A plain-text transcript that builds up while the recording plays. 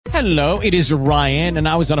Hello, it is Ryan, and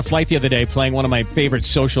I was on a flight the other day playing one of my favorite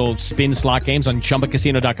social spin slot games on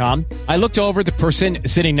ChumbaCasino.com. I looked over at the person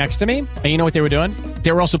sitting next to me, and you know what they were doing?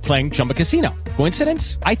 They were also playing Chumba Casino.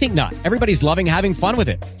 Coincidence? I think not. Everybody's loving having fun with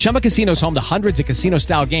it. Chumba Casino is home to hundreds of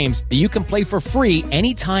casino-style games that you can play for free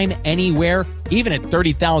anytime, anywhere, even at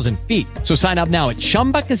 30,000 feet. So sign up now at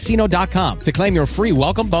ChumbaCasino.com to claim your free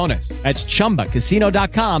welcome bonus. That's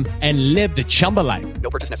ChumbaCasino.com and live the Chumba life.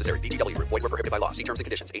 No purchase necessary. VGW. Void where prohibited by law. See terms and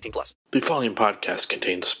conditions. 18+. The following podcast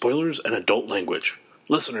contains spoilers and adult language.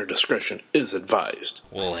 Listener discretion is advised.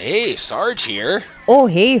 Well, hey, Sarge here. Oh,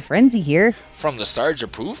 hey, Frenzy here. From the Sarge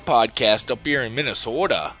Approved podcast up here in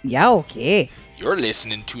Minnesota. Yeah, okay. You're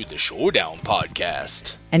listening to the Showdown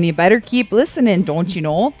podcast. And you better keep listening, don't you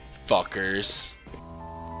know? Fuckers.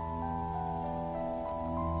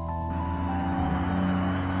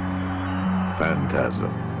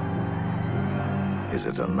 Phantasm. Is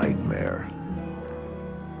it a nightmare?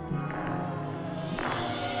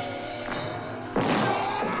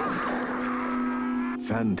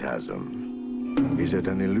 Phantasm. Is it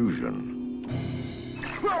an illusion?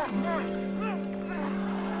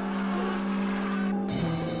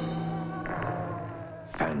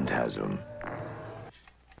 Phantasm.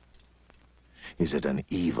 Is it an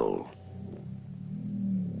evil?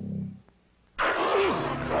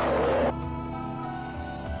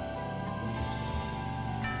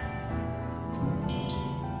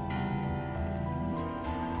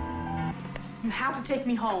 You have to take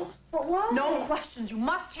me home. But why? No questions. You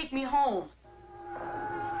must take me home.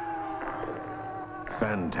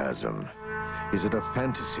 Phantasm. Is it a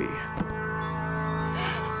fantasy?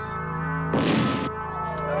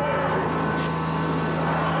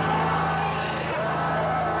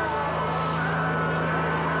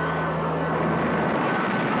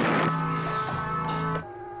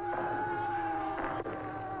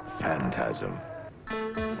 Phantasm.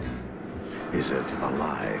 Is it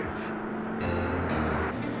alive?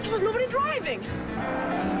 There was nobody driving.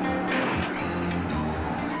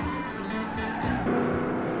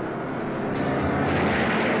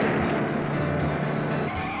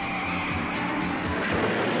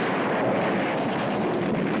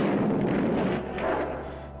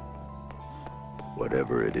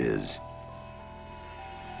 Whatever it is,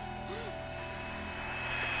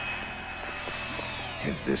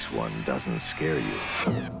 if this one doesn't scare you,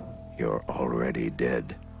 you're already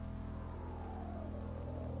dead.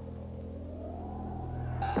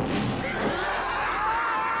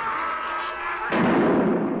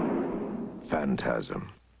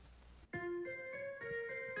 Phantasm.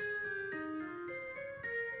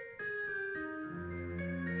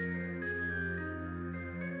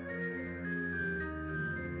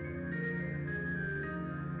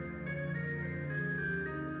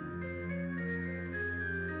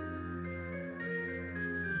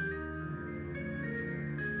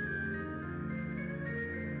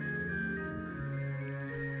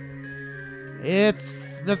 It's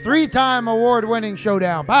the 3-time award-winning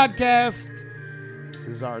Showdown podcast. This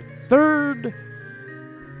is our third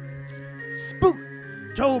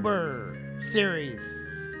Spooktober series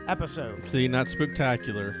episode. See, not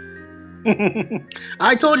spooktacular.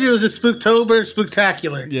 I told you it was the Spooktober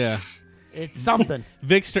Spooktacular. Yeah. It's something.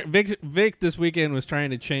 Vic this weekend was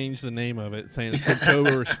trying to change the name of it, saying it's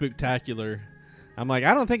Spooktober or Spooktacular. I'm like,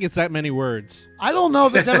 I don't think it's that many words. I don't know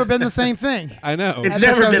if it's ever been the same thing. I know. It's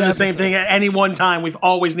never been the same thing at any one time. We've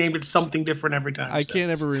always named it something different every time. I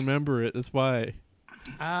can't ever remember it. That's why.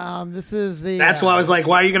 This is the... That's why I was like,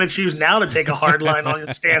 why are you going to choose now to take a hard line on your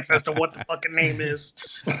stance as to what the fucking name is?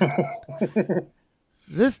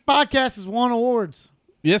 This podcast has won awards.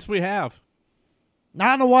 Yes, we have.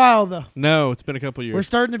 Not in a while, though. No, it's been a couple years. We're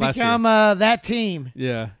starting to become that team.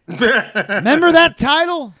 Yeah. Remember that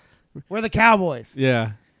title? We're the Cowboys.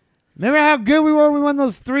 Yeah. Remember how good we were when we won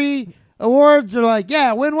those 3 awards? They're like,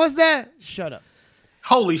 yeah, when was that? Shut up.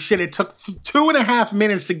 Holy shit, it took 2.5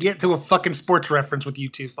 minutes to get to a fucking sports reference with you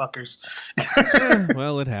two fuckers.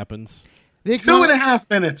 Well, it happens. Vic, 2.5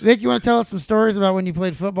 minutes. Vic, you want to tell us some stories about when you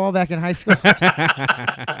played football back in high school?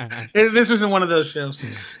 This isn't one of those shows.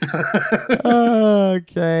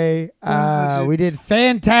 Okay. We did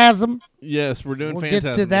Phantasm. Yes, we're doing We'll Phantasm.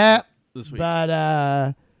 get to that. This week.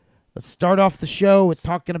 But let's start off the show with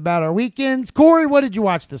talking about our weekends. Corey, what did you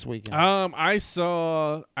watch this weekend? I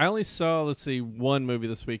only saw, let's see, one movie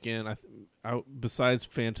this weekend. Besides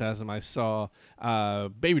Phantasm, I saw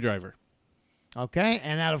Baby Driver. Okay,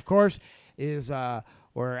 and that, of course, is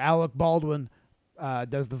where Alec Baldwin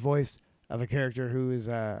does the voice of a character who is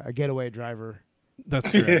a getaway driver. That's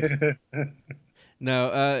correct.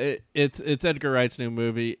 No, it's Edgar Wright's new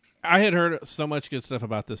movie. I had heard so much good stuff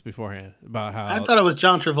about this beforehand. About how I thought it was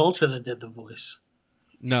John Travolta that did the voice.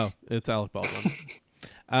 No, it's Alec Baldwin.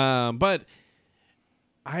 But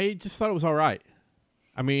I just thought it was all right.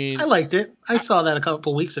 I mean, I liked it. I saw that a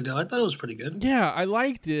couple weeks ago. I thought it was pretty good. Yeah, I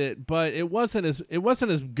liked it, but it wasn't as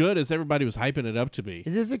good as everybody was hyping it up to be.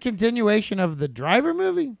 Is this a continuation of the Driver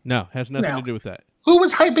movie? No, has nothing No. to do with that. Who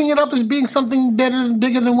was hyping it up as being something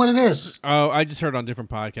bigger than what it is? Oh, I just heard on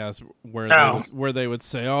different podcasts where they would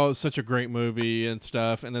say, "Oh, it's such a great movie" and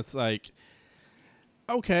stuff, and it's like,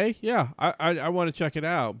 okay, yeah, I want to check it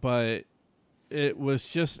out, but it was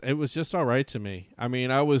just all right to me. I mean,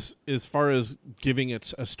 I was, as far as giving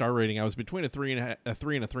it a star rating, I was between a 3 and a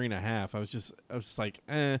 3.5. I was just like,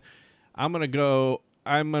 I'm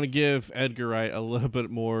gonna give Edgar Wright a little bit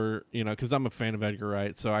more, because I'm a fan of Edgar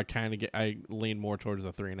Wright, so I lean more towards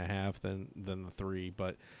the 3.5 than the 3.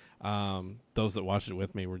 But those that watched it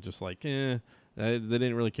with me were just like, they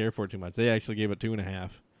didn't really care for it too much. They actually gave it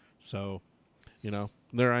 2.5. So,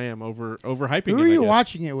 there I am overhyping it. Who are you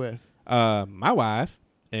watching it with? My wife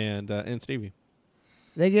and Stevie.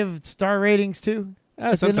 They give star ratings too?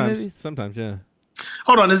 Sometimes, yeah.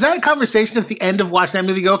 Hold on, is that a conversation at the end of watching that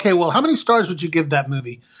movie? Go, okay, well, how many stars would you give that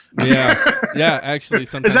movie? Yeah, actually,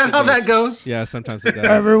 sometimes. Is that how that goes? Yeah, sometimes it does.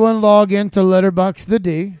 Everyone log into Letterboxd the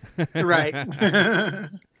D. Right.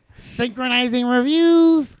 Synchronizing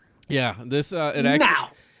reviews. Yeah, this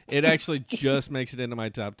it actually just makes it into my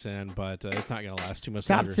top 10, but it's not going to last too much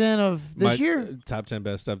Top longer. 10 of this year? Top 10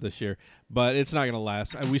 best stuff this year, but it's not going to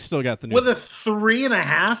last. We still got the new. With a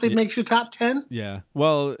 3.5, it makes your top 10? Yeah.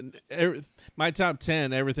 Well, my top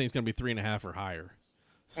 10, everything's going to be 3.5 or higher.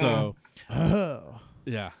 So,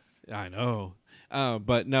 yeah, I know.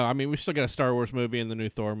 But no, I mean, we still got a Star Wars movie and the new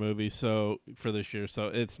Thor movie for this year, so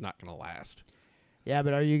it's not going to last. Yeah,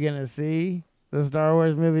 but are you going to see the Star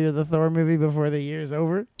Wars movie or the Thor movie before the year's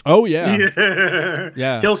over? Oh yeah,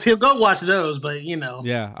 yeah. He'll go watch those, but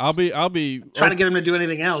Yeah, I'll be trying to get him to do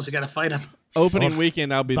anything else. You got to fight him. Opening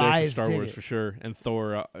weekend, I'll be there buy for his Star Wars ticket. for sure, and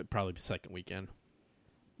Thor probably second weekend.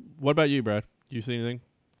 What about you, Brad? You see anything?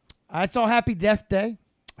 I saw Happy Death Day.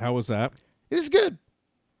 How was that? It was good.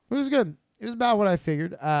 It was good. It was about what I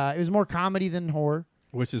figured. It was more comedy than horror.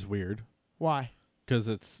 Which is weird Why? because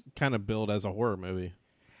it's kind of billed as a horror movie.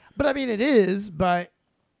 But I mean, it is. But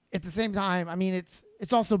at the same time, I mean,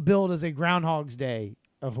 it's also billed as a Groundhog's Day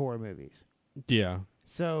of horror movies. Yeah.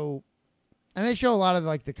 So, and they show a lot of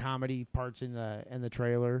like the comedy parts in the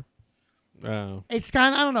trailer. Oh. It's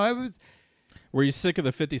kind of, I don't know. Were you sick of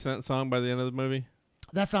the 50 Cent song by the end of the movie?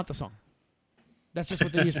 That's not the song. That's just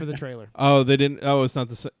what they used for the trailer. Oh, they didn't. Oh, it's not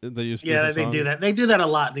they used. Yeah, they song? do that. They do that a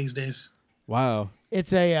lot these days. Wow. It's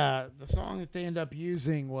the song that they end up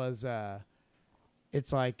using was it's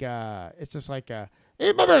just like it's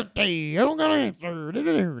my birthday. I don't got an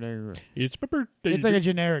answer. It's my birthday. It's like a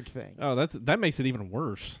generic thing. Oh, that makes it even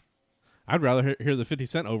worse. I'd rather hear the 50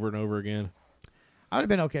 Cent over and over again. I'd have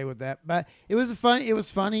been okay with that, but it was funny. It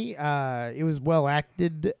was funny. It was well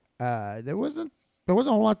acted. There wasn't a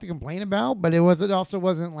whole lot to complain about, but it also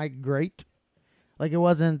wasn't like great. Like it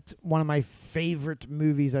wasn't one of my favorite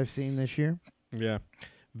movies I've seen this year. Yeah.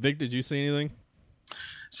 Vic, did you see anything?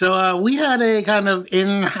 So we had a kind of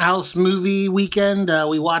in-house movie weekend.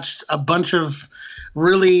 We watched a bunch of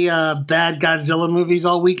really bad Godzilla movies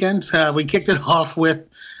all weekend. We kicked it off with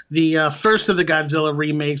the first of the Godzilla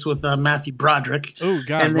remakes with Matthew Broderick. Oh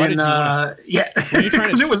God! And why then did you wanna... yeah, Were you trying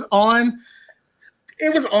because to... it was on.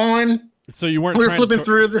 It was on. So you weren't. We were flipping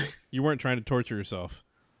through the. You weren't trying to torture yourself.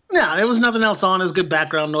 No, there was nothing else on. It was good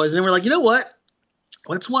background noise, and we're like, you know what?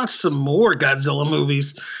 Let's watch some more Godzilla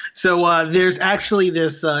movies. So there's actually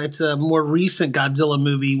this. It's a more recent Godzilla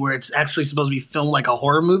movie where it's actually supposed to be filmed like a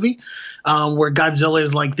horror movie, where Godzilla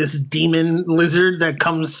is like this demon lizard that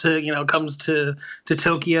comes to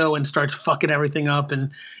Tokyo and starts fucking everything up.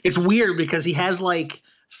 And it's weird because he has like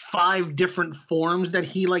 5 different forms that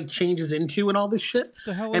he like changes into and all this shit. What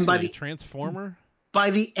the hell is he, a Transformer? By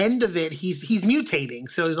the end of it, he's mutating.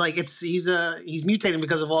 So it's like he's mutating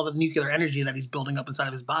because of all the nuclear energy that he's building up inside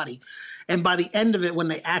of his body. And by the end of it, when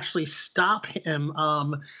they actually stop him,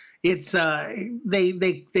 it's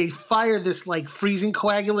they fire this like freezing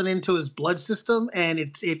coagulant into his blood system, and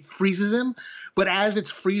it freezes him. But as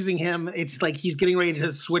it's freezing him, it's like he's getting ready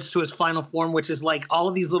to switch to his final form, which is like all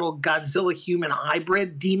of these little Godzilla human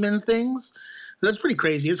hybrid demon things. So that's pretty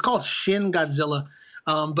crazy. It's called Shin Godzilla,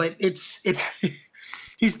 but it's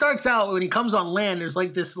he starts out when he comes on land. There's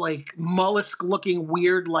like this like mollusk looking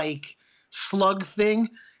weird like slug thing.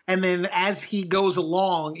 And then as he goes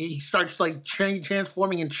along, he starts like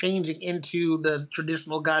transforming and changing into the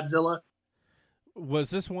traditional Godzilla. Was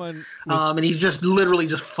this one? And he's just literally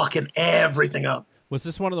just fucking everything up. Was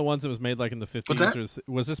this one of the ones that was made like in the 50s? Or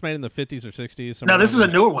was this made in the 50s or 60s? No, this is a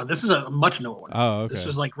newer one. This is a much newer one. Oh, okay. This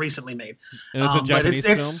was like recently made. And it's a Japanese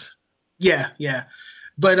film? Yeah.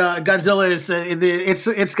 But Godzilla is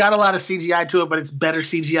it's got a lot of CGI to it, but it's better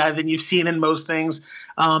CGI than you've seen in most things.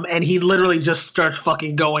 And he literally just starts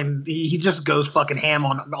fucking going. He just goes fucking ham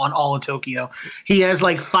on all of Tokyo. He has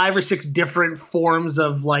like 5 or 6 different forms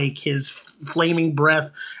of like his flaming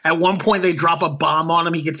breath. At one point, they drop a bomb on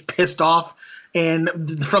him. He gets pissed off.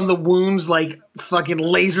 And from the wounds, like fucking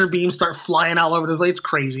laser beams start flying all over the place. It's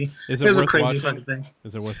crazy. Is it worth a crazy watching? fucking thing.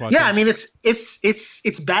 Is it worth watching? Yeah, I mean it's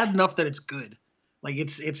bad enough that it's good. Like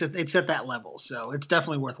it's at that level, so it's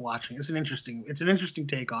definitely worth watching. It's an interesting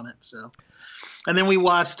take on it. So, and then we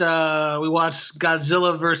watched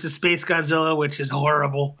Godzilla versus Space Godzilla, which is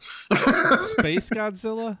horrible. Space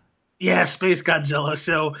Godzilla. Yeah, Space Godzilla.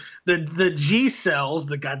 So the G cells,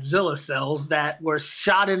 the Godzilla cells that were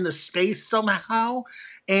shot into space somehow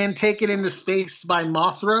and taken into space by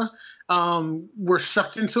Mothra, were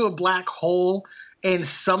sucked into a black hole and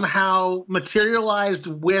somehow materialized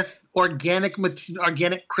with organic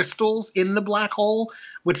crystals in the black hole,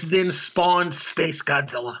 which then spawned Space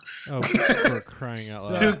Godzilla. Oh, for crying out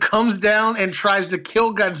loud! Who comes down and tries to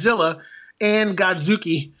kill Godzilla and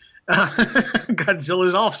Godzuki.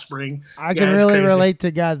 Godzilla's offspring. I can really relate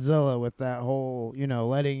to Godzilla with that whole,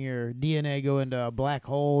 letting your DNA go into a black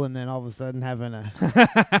hole and then all of a sudden having a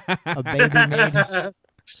baby made.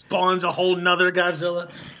 Spawns a whole nother Godzilla.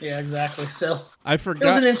 Yeah, exactly. So I forgot. It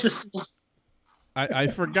was an interesting. I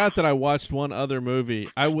forgot that I watched one other movie.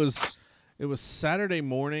 It was Saturday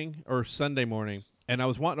morning or Sunday morning, and I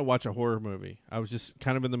was wanting to watch a horror movie. I was just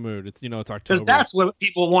kind of in the mood. It's it's October. Because that's what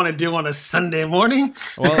people want to do on a Sunday morning.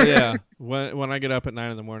 Well, yeah. When I get up at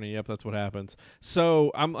 9 a.m, yep, that's what happens.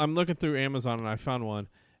 So I'm looking through Amazon and I found one,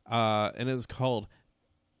 and it's called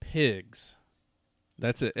Pigs.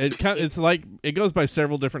 That's it. It's like it goes by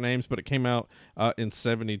several different names, but it came out in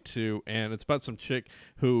 '72, and it's about some chick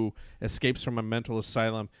who escapes from a mental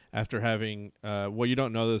asylum after having. Well, you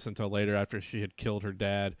don't know this until later, after she had killed her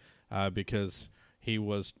dad because he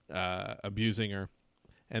was abusing her,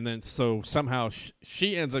 and then so somehow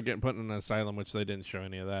she ends up getting put in an asylum, which they didn't show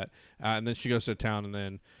any of that. And then she goes to town, and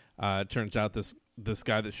then it turns out this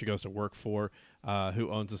guy that she goes to work for, who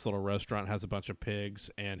owns this little restaurant, has a bunch of pigs,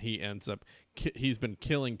 and he ends up he's been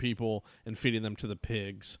killing people and feeding them to the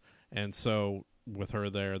pigs. And so with her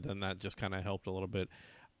there, then that just kind of helped a little bit.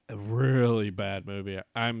 A really bad movie.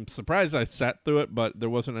 I'm surprised I sat through it, but there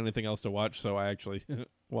wasn't anything else to watch, so I actually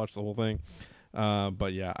watched the whole thing.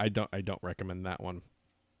 But yeah, I don't recommend that one.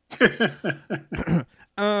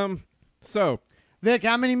 So Vic,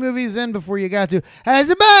 how many movies in before you got to Has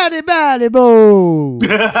a body boo?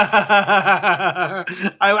 I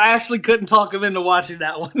actually couldn't talk him into watching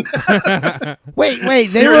that one. Wait, they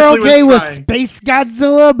Seriously were okay was with trying. Space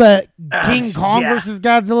Godzilla, but King Kong yeah. versus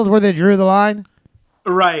Godzilla is where they drew the line?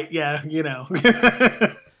 Right, yeah,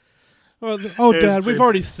 Well, It Dad, was we've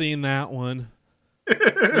already seen that one.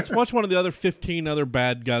 Let's watch one of the other 15 other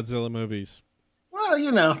bad Godzilla movies.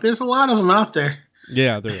 Well, there's a lot of them out there.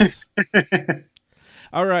 Yeah, there is.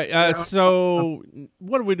 All right. So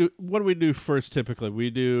what do we do? What do we do first? Typically, we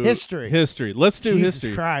do History. Let's do Jesus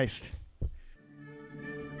history. Christ.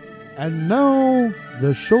 And now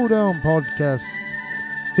the Showdown Podcast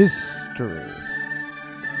History.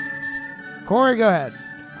 Corey, go ahead.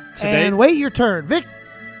 Today- And wait your turn. Vic.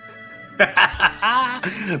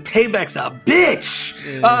 Payback's a bitch.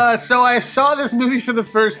 So I saw this movie for the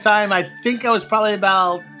first time. I think I was probably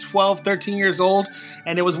about 12, 13 years old.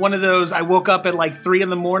 And it was one of those, I woke up at like 3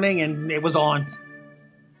 a.m. and it was on.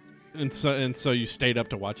 And so you stayed up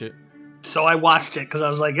to watch it? So I watched it because I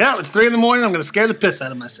was like, yeah, it's 3 a.m. I'm going to scare the piss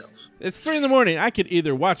out of myself. It's 3 a.m. I could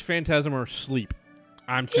either watch Phantasm or sleep.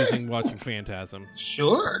 I'm choosing watching Phantasm.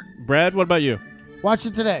 Sure. Brad, what about you? Watch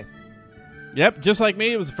it today. Yep, just like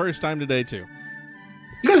me, it was the first time today, too.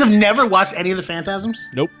 You guys have never watched any of the Phantasms?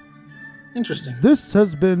 Nope. Interesting. This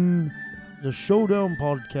has been the Showdown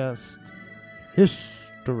Podcast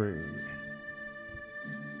History.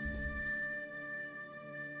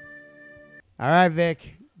 All right,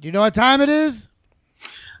 Vic. Do you know what time it is?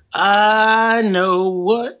 I know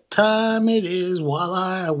what time it is while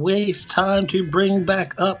I waste time to bring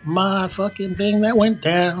back up my fucking thing that went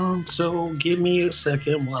down. So give me a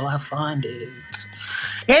second while I find it.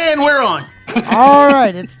 And we're on. All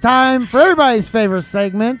right, it's time for everybody's favorite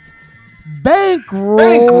segment,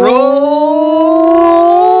 Bankroll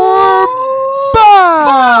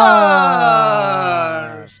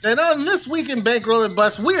Bust. And on this this week in Bankroll and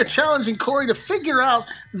Bust, we are challenging Corey to figure out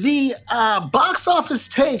the box office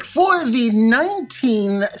take for the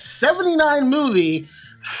 1979 movie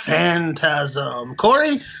Phantasm.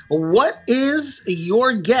 Corey, what is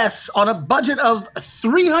your guess on a budget of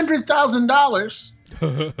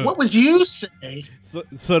 $300,000? What would you say?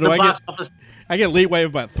 So do I get leeway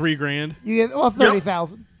of about $3,000? You get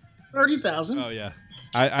 30,000. Yep. 30,000. Oh yeah,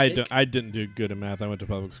 I didn't do good in math. I went to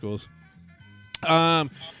public schools.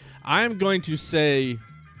 I'm going to say,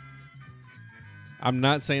 I'm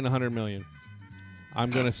not saying 100 million.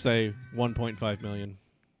 I'm going to say 1.5 million.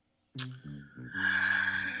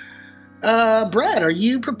 Brad, are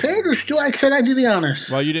you prepared, or should I do the honors?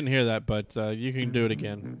 Well, you didn't hear that, but you can do it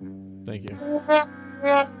again. Thank you.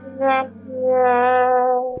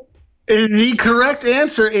 The correct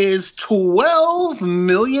answer is $12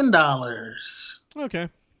 million. Okay.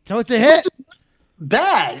 So it's a hit.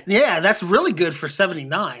 Bad. Yeah, that's really good for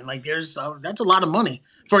 79. Like, that's a lot of money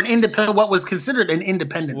for an independent, what was considered an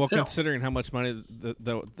independent film. Well, considering how much money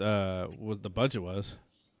the budget was.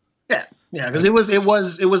 Yeah, because it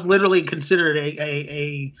was literally considered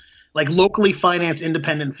a like locally financed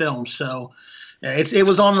independent film. So it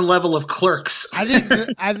was on the level of Clerks. I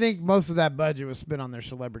think most of that budget was spent on their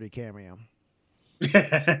celebrity cameo.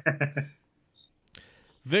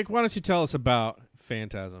 Vic, why don't you tell us about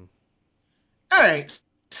Phantasm? All right.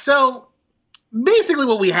 So basically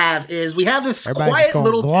what we have is this quiet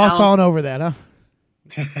little gloss town. on over that, huh?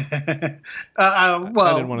 Well,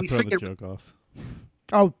 I didn't want to throw the joke off.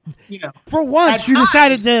 Oh, for once you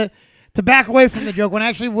decided to back away from the joke when I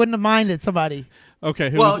actually wouldn't have minded somebody. Okay,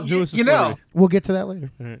 who was the celebrity? We'll get to that later.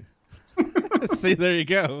 All right. See, there you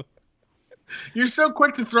go. You're so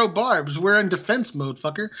quick to throw barbs. We're in defense mode,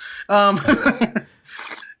 fucker.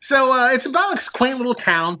 So it's about this quaint little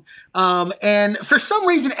town, and for some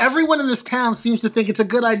reason, everyone in this town seems to think it's a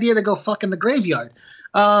good idea to go fuck in the graveyard.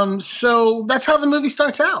 So that's how the movie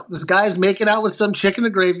starts out. This guy's making out with some chick in the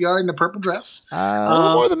graveyard in a purple dress. A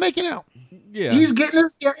little more than making out. Yeah, he's getting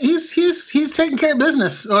he's taking care of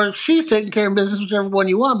business, or she's taking care of business, whichever one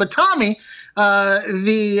you want. But Tommy,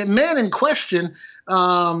 the man in question,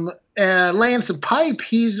 laying some pipe,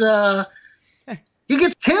 he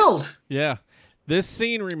gets killed. Yeah. This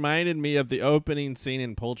scene reminded me of the opening scene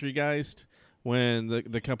in Poltergeist when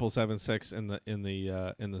the couple's having sex in the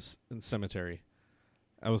cemetery.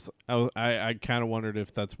 I kind of wondered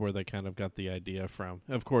if that's where they kind of got the idea from.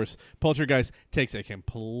 Of course, Poltergeist takes a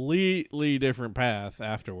completely different path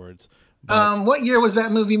afterwards. What year was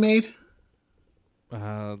that movie made?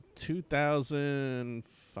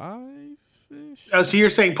 2005-ish. Oh, so you're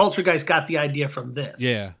saying Poltergeist got the idea from this?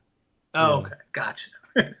 Yeah. Oh, okay, gotcha.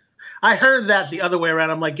 I heard that the other way around.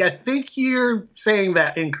 I'm like, I think you're saying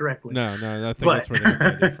that incorrectly. No, I think that's where they got the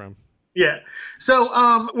idea from. Yeah.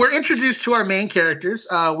 So we're introduced to our main characters.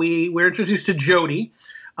 We're introduced to Jody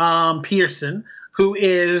Pearson, who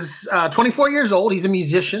is 24 years old. He's a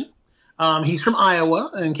musician. He's from Iowa,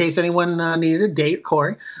 in case anyone needed a date,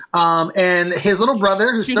 Corey. And his little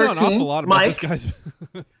brother, who's 13, know an awful lot about Mike. this guy's.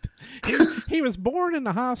 he was born in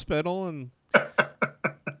the hospital and.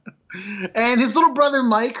 And his little brother,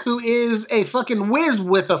 Mike, who is a fucking whiz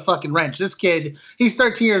with a fucking wrench. This kid, he's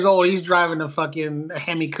 13 years old. He's driving a fucking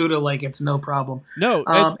Hemi Cuda like it's no problem. No,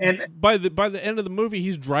 and by the end of the movie,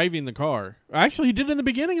 he's driving the car. Actually, he did in the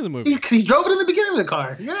beginning of the movie. He drove it in the beginning of the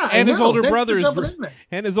car. Yeah, and his older brother's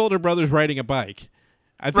riding a bike.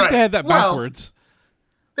 I think they had that backwards.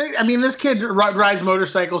 This kid rides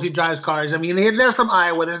motorcycles. He drives cars. They're from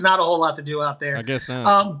Iowa. There's not a whole lot to do out there. I guess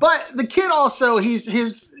not. But the kid also, he's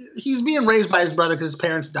being raised by his brother because his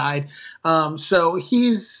parents died. So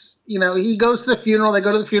he's, he goes to the funeral. They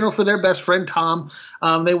go to the funeral for their best friend, Tom.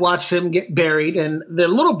 They watch him get buried. And the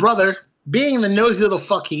little brother, being the nosy little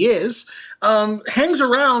fuck he is, hangs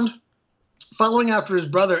around following after his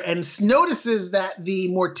brother and notices that the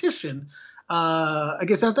mortician, I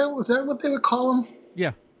guess was that what they would call him?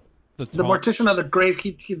 Yeah. The mortician of the grave,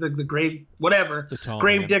 the grave, whatever,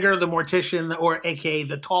 grave digger, the mortician, or AKA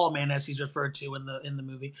the tall man, as he's referred to in the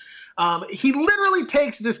movie. He literally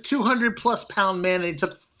takes this 200+ pound man, and it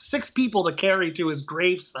took 6 people to carry to his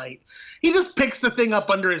grave site. He just picks the thing up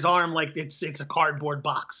under his arm like it's a cardboard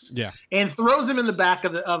box, and throws him in the back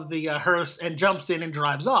of the hearse and jumps in and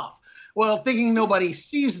drives off. Well, thinking nobody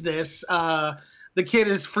sees this, the kid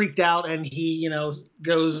is freaked out, and he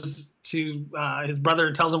goes to his brother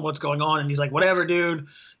and tells him what's going on, and he's like, whatever, dude,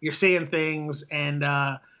 you're seeing things. And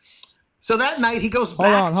so that night he goes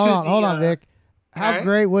back. Hold on, Vic. How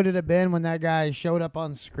great would it have been when that guy showed up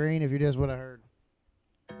on screen if you just would have heard?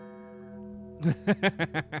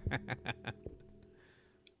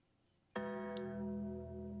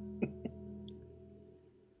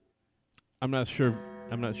 I'm not sure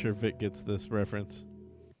Vic gets this reference.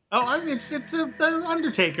 Oh, it's the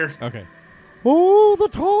Undertaker. Okay. Oh, the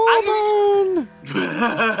tall man.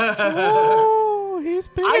 Oh, he's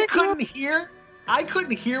big. I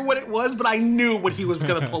couldn't hear what it was, but I knew what he was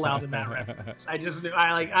gonna pull out in that reference. I just knew.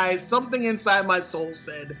 Something inside my soul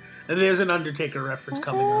said that there's an Undertaker reference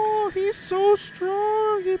coming up. Oh, he's so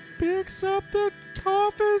strong. He picks up the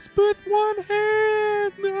coffins with one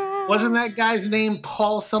hand. Oh. Wasn't that guy's name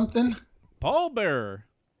Paul something? Paul Bearer.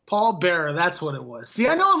 Paul Bearer. That's what it was. See,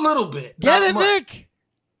 I know a little bit. Get not it, much. Vic.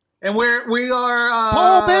 And we are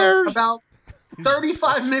Paul Bears. About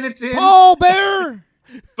 35 minutes in. Paul Bear.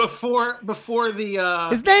 Before the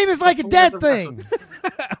his name is like a dead thing.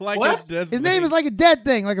 What? His name is like a dead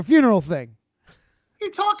thing, like a funeral thing. What are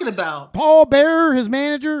you talking about? Paul Bear, his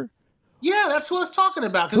manager. Yeah, that's what I was talking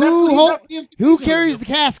about. That's who carries the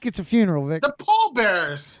caskets at funeral, Vic? The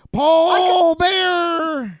pallbearers. Paul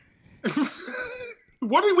Bear.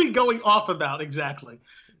 What are we going off about exactly?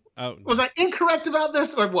 Oh, was I incorrect about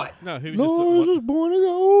this or what? No, he was just pointing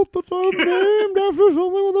out that I'm named after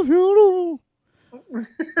something with a funeral.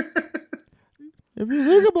 If you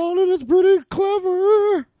think about it, it's pretty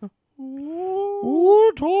clever.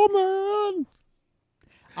 Oh, tall man.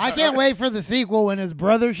 I can't wait for the sequel when his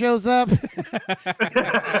brother shows up.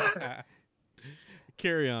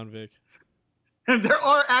 Carry on, Vic. And there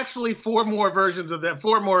are actually 4 more versions of that,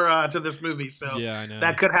 4 more to this movie, so yeah, I know.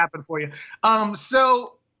 That could happen for you. His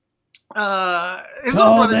tall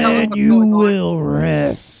little brother tells him man, you will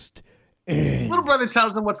rest. His little brother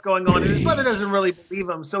tells him what's going on, and his brother doesn't really believe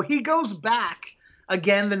him, so he goes back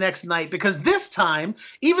again the next night, because this time,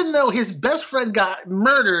 even though his best friend got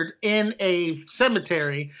murdered in a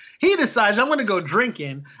cemetery, he decides, I'm going to go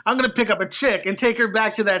drinking, I'm going to pick up a chick and take her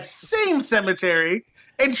back to that same cemetery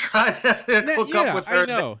and try to hook up with her. I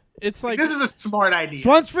know. It's like, this is a smart idea. This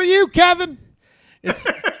one's for you, Kevin. His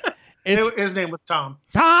name was Tom.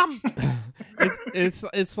 Tom.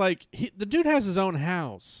 it's like the dude has his own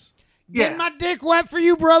house. Getting my dick wet for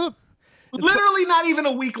you, brother. Literally not even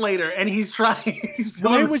a week later, and he's trying.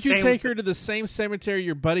 Why would you take her to the same cemetery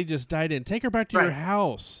your buddy just died in? Take her back to your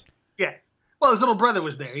house. Yeah. Well, his little brother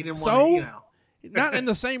was there. He didn't want to, Not in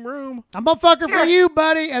the same room. I'm going to fuck her for you,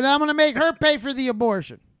 buddy, and then I'm going to make her pay for the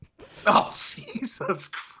abortion. Oh, Jesus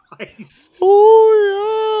Christ.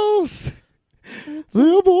 Oh, yes.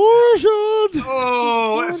 The abortion.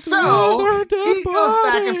 Oh, so he goes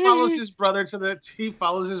back and follows his brother He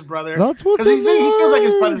follows his brother. That's what's in there. He feels like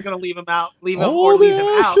his brother's going to leave him out, leave him out. So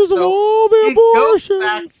all the he abortions. goes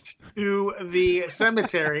back to the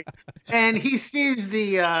cemetery, and he sees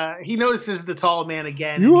he notices the tall man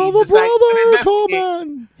again. You have a brother, tall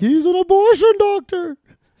man. He's an abortion doctor.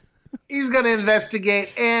 He's going to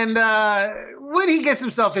investigate, and when he gets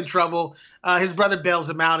himself in trouble, his brother bails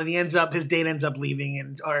him out, and his date ends up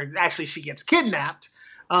leaving, or actually she gets kidnapped.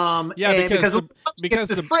 Because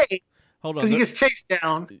afraid. Hold on, because he gets chased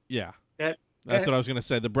down. Yeah, that's what I was going to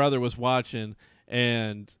say. The brother was watching,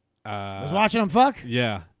 and was watching him fuck.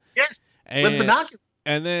 Yeah, with binoculars.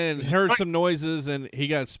 And then heard some noises, and he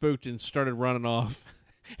got spooked and started running off.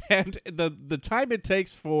 And the time it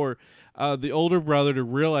takes for the older brother to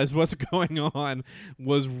realize what's going on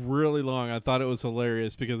was really long. I thought it was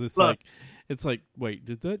hilarious because it's like, wait,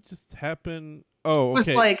 did that just happen? Oh, okay. It's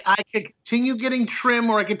like I could continue getting trim,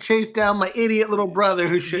 or I could chase down my idiot little brother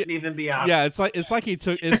who shouldn't even be out. Yeah, it's like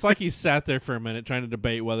he sat there for a minute trying to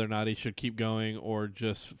debate whether or not he should keep going or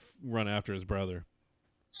just run after his brother.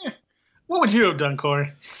 What would you have done,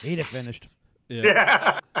 Corey? He'd have finished.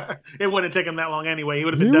 Yeah. It wouldn't take him that long anyway. He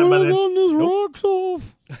would have been done by then. He would have gotten his rocks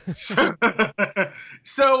off.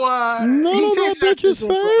 So none he of that takes after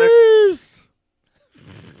bitch's face.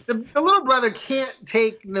 The little brother can't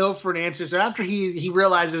take no for an answer. So after he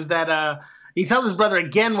realizes that he tells his brother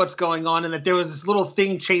again what's going on, and that there was this little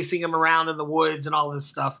thing chasing him around in the woods and all this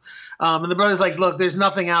stuff. And the brother's like, look, there's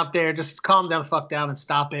nothing out there. Just calm down the fuck down and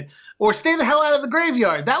stop it. Or stay the hell out of the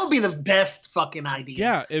graveyard. That would be the best fucking idea.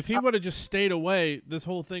 Yeah, if he would have just stayed away, this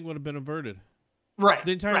whole thing would have been averted. Right.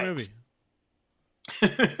 The entire movie.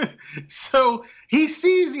 So he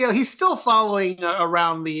sees, he's still following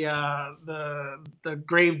around the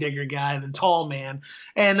gravedigger guy, the tall man,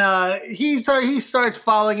 and he starts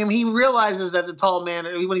following him. He realizes that the tall man,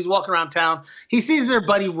 when he's walking around town, he sees their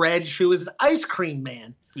buddy Reg, who is an ice cream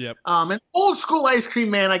man. Yep. An old school ice cream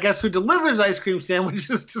man, I guess, who delivers ice cream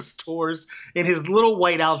sandwiches to stores in his little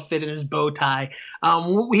white outfit and his bow tie.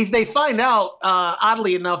 They find out,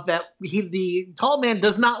 oddly enough, that the tall man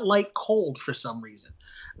does not like cold for some reason.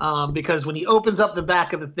 Because when he opens up the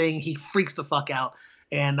back of the thing, he freaks the fuck out,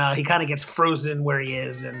 and he kind of gets frozen where he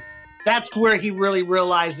is, and that's where he really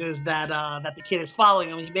realizes that that the kid is following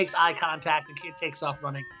him. He makes eye contact. The kid takes off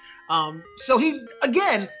running. So he,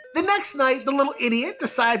 again, the next night, the little idiot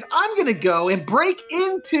decides, I'm going to go and break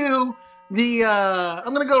into the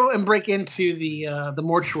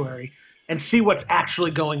mortuary and see what's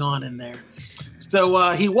actually going on in there.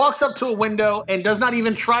 So he walks up to a window and does not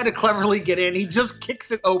even try to cleverly get in. He just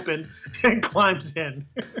kicks it open and climbs in.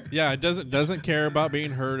 Yeah, it doesn't care about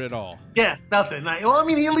being hurt at all. Yeah, nothing.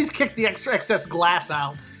 He at least kicked the excess glass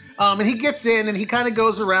out. And he gets in and he kind of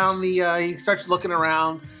goes around he starts looking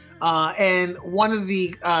around. And one of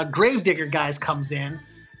the gravedigger guys comes in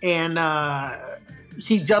and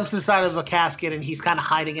he jumps inside of a casket and he's kind of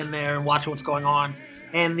hiding in there and watching what's going on.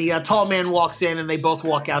 And the tall man walks in and they both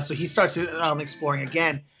walk out. So he starts exploring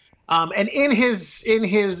again. And in his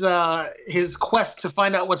quest to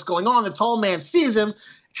find out what's going on, the tall man sees him,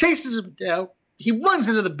 chases him down. He runs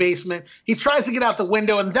into the basement. He tries to get out the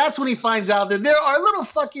window, and that's when he finds out that there are little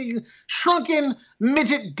fucking shrunken,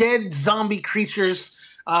 midget, dead zombie creatures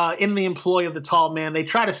in the employ of the tall man. They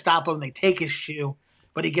try to stop him. They take his shoe,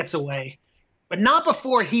 but he gets away. But not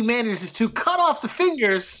before he manages to cut off the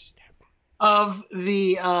fingers of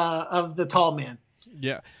the tall man.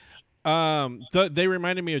 Yeah. They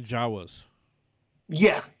reminded me of Jawas.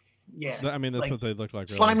 Yeah. I mean, that's what they look like.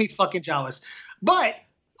 Really. Slimy fucking Jawas. But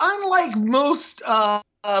unlike most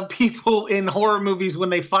people in horror movies when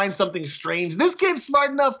they find something strange, this kid's smart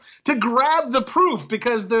enough to grab the proof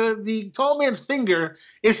because the tall man's finger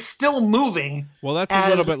is still moving. Well, that's a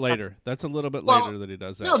little bit later. That's a little bit later that he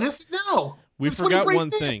does that. No. We forgot one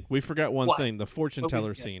thing. The fortune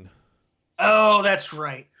teller scene. Oh, that's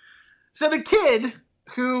right. So the kid,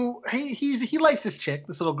 who he likes this chick,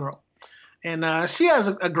 this little girl, and she has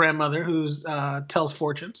a grandmother who tells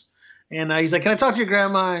fortunes. And he's like, "Can I talk to your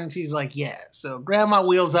grandma?" And she's like, "Yeah." So grandma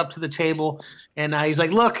wheels up to the table, and he's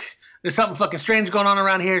like, "Look, there's something fucking strange going on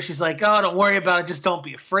around here." She's like, "Oh, don't worry about it. Just don't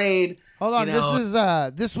be afraid." Hold on,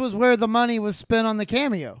 this was where the money was spent on the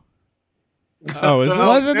cameo. Oh, is it?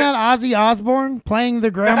 Wasn't that Ozzy Osbourne playing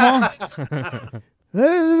the grandma?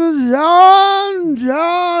 This was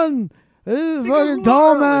John. This is fucking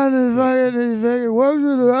tall man. He fucking works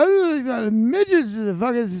with the midgets and the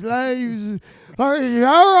fucking slaves. Fucking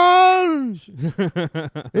Sharon.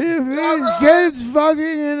 These kids fucking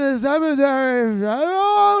in the cemetery.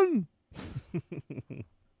 Sharon.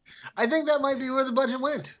 I think that might be where the budget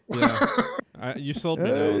went. Yeah, you sold me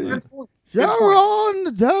on that. Sharon,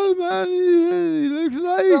 the tall man. He looks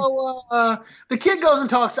like. So the kid goes and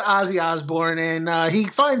talks to Ozzy Osbourne, and he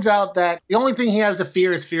finds out that the only thing he has to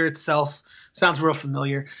fear is fear itself. Sounds real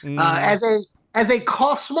familiar. As a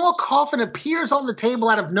small coffin appears on the table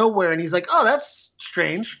out of nowhere, and he's like, "Oh, that's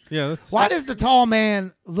strange." Yeah. Why does the tall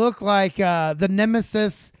man look like the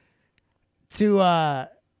nemesis to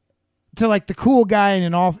like the cool guy in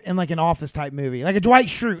an office type movie, like a Dwight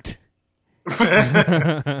Schrute?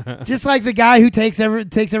 Just like the guy who takes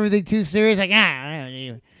everything too serious, like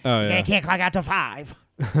you can't clock out till 5.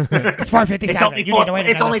 It's 4:57.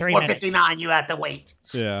 It's only 4:59. You have to wait.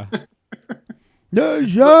 Yeah. The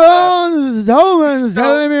Sean Thomas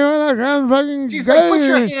telling me when I can fucking. She's like, "Put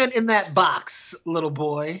your hand in that box, little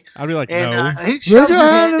boy." I'd be like, and, "No." He Put shoves your his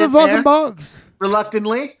hand in the fucking there, box.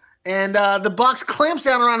 reluctantly, and the box clamps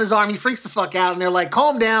down around his arm. He freaks the fuck out, and they're like,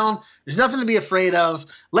 "Calm down. There's nothing to be afraid of.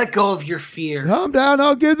 Let go of your fear." Calm down.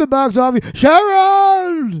 I'll get the box off you,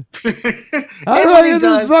 Sharon. I'll get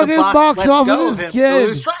this fucking box off of this kid. So he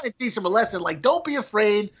was trying to teach him a lesson, like, don't be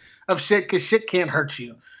afraid of shit because shit can't hurt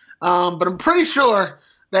you. But I'm pretty sure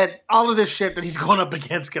that all of this shit that he's going up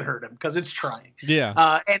against can hurt him because it's trying.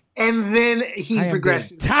 Yeah. And then he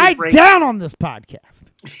regresses. Tied down on this podcast.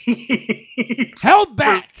 Held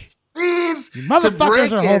back. You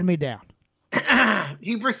motherfuckers are holding me down.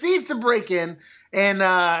 He proceeds to break in, and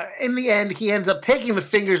in the end, he ends up taking the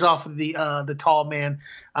fingers off of the tall man,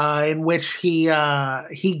 in which he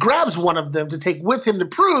grabs one of them to take with him to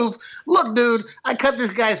prove, "Look, dude, I cut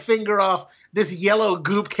this guy's finger off. This yellow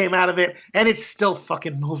goop came out of it, and it's still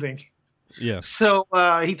fucking moving." Yeah. So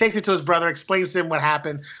he takes it to his brother, explains to him what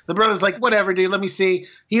happened. The brother's like, "Whatever, dude, let me see."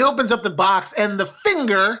 He opens up the box, and the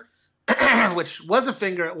finger, which was a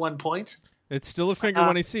finger at one point. It's still a finger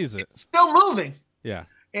when he sees it. It's still moving. Yeah.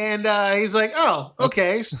 And he's like, "Oh,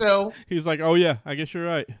 okay." So he's like, "Oh, yeah, I guess you're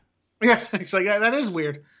right." Yeah, he's like, "That is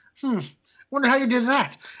weird. Wonder how you did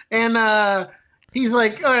that." And he's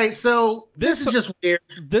like, "All right, so this is just weird."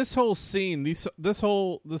 This whole scene, this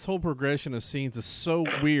whole progression of scenes is so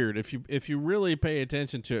weird if you really pay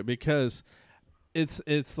attention to it, because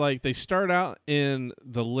it's like they start out in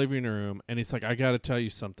the living room and it's like, "I got to tell you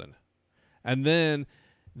something," and then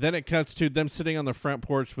Then it cuts to them sitting on the front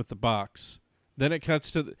porch with the box. Then it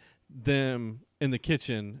cuts to them in the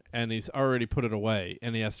kitchen, and he's already put it away,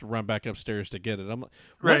 and he has to run back upstairs to get it. I'm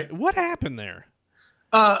like, what happened there?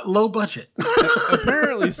 Low budget.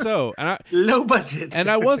 Apparently so. And low budget. And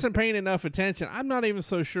I wasn't paying enough attention. I'm not even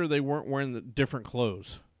so sure they weren't wearing the different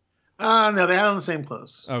clothes. No, they had on the same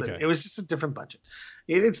clothes. Okay. It was just a different budget.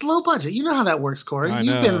 It's low budget. You know how that works, Corey.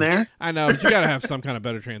 You've been there. I know, but you got to have some kind of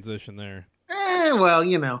better transition there. Well,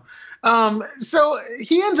 you know. So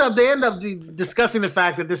they end up discussing the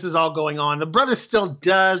fact that this is all going on. The brother still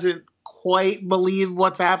doesn't quite believe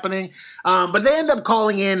what's happening. But they end up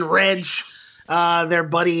calling in Reg, their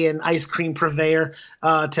buddy and ice cream purveyor,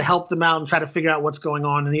 to help them out and try to figure out what's going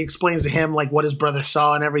on. And he explains to him like what his brother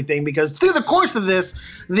saw and everything, because through the course of this,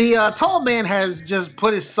 the tall man has just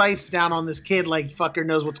put his sights down on this kid like fucker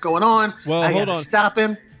knows what's going on. Well, I hold gotta on. stop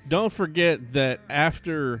him. Don't forget that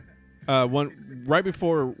after right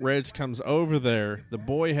before Reg comes over there, the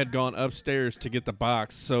boy had gone upstairs to get the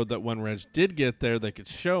box so that when Reg did get there, they could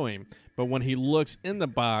show him. But when he looks in the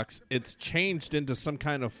box, it's changed into some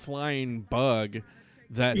kind of flying bug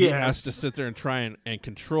that he has to sit there and try and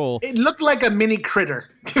control. It looked like a mini critter.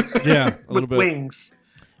 Yeah, a with wings.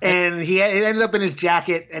 And it ended up in his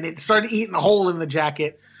jacket, and it started eating a hole in the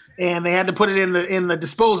jacket. And they had to put it in the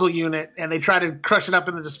disposal unit, and they tried to crush it up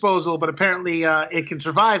in the disposal, but apparently it can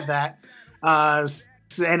survive that.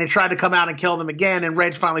 And it tried to come out and kill them again, and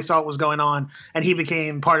Reg finally saw what was going on, and he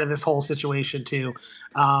became part of this whole situation too.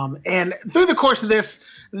 And through the course of this,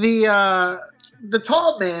 the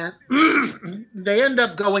tall man, they end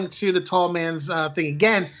up going to the tall man's thing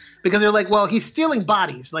again, because they're like, well, he's stealing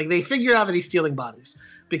bodies. Like, they figure out that he's stealing bodies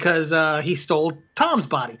because he stole Tom's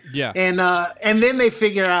body. Yeah. And then they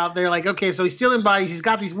figure out, they're like, okay, so he's stealing bodies. He's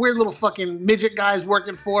got these weird little fucking midget guys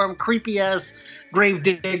working for him, creepy ass grave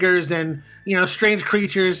diggers and, you know, strange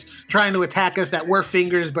creatures trying to attack us that were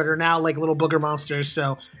fingers but are now like little booger monsters.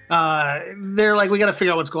 So they're like, we got to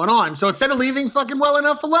figure out what's going on. So instead of leaving fucking well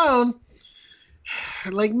enough alone,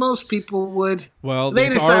 like most people would, well, they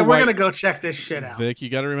decide we're going to go check this shit out. Vic, you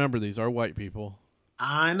got to remember, these are white people.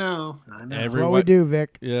 I know. That's what we do,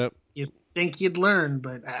 Vic. Yep. You think you'd learn,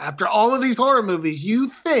 but after all of these horror movies, you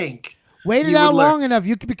think. Waited out long enough,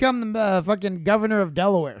 you could become the fucking governor of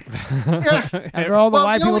Delaware. After all the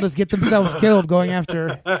white people just get themselves killed going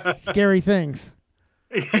after scary things.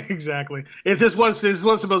 Exactly. If this was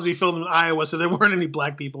supposed to be filmed in Iowa, so there weren't any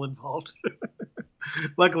black people involved.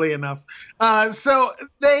 Luckily enough. So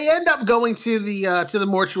they end up going to the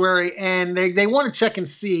mortuary, and they want to check and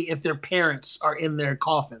see if their parents are in their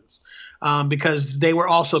coffins, because they were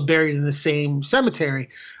also buried in the same cemetery.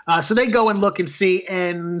 So they go and look and see,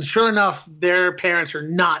 and sure enough, their parents are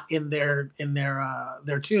not in their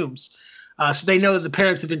tombs. So they know that the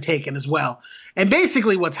parents have been taken as well. And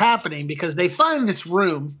basically what's happening, because they find this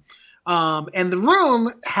room, and the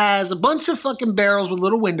room has a bunch of fucking barrels with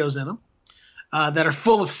little windows in them that are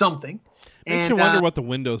full of something. Makes you wonder what the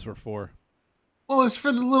windows were for. Well, it's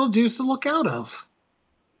for the little dudes to look out of.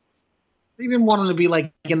 They didn't want them to be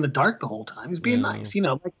like in the dark the whole time. He's being nice, you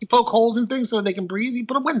know. Like you poke holes in things so they can breathe. You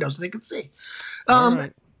put a window so they can see.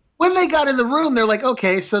 Right. When they got in the room, they're like,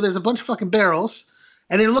 okay, so there's a bunch of fucking barrels,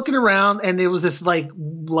 and they're looking around, and it was this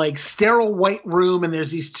like sterile white room, and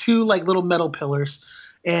there's these two like little metal pillars,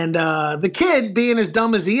 and the kid, being as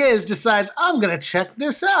dumb as he is, decides I'm gonna check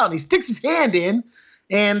this out. And he sticks his hand in,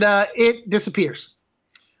 and it disappears.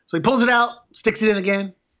 So he pulls it out, sticks it in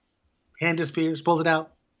again, hand disappears, pulls it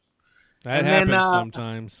out. That happens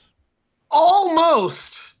sometimes.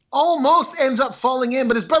 Almost ends up falling in,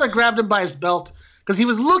 but his brother grabbed him by his belt because he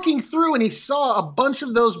was looking through and he saw a bunch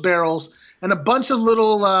of those barrels and a bunch of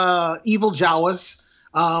little evil Jawas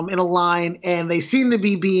in a line, and they seem to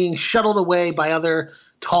be being shuttled away by other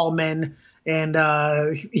tall men, and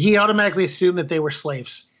he automatically assumed that they were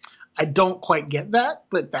slaves. I don't quite get that,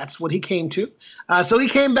 but that's what he came to. So he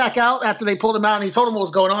came back out after they pulled him out, and he told him what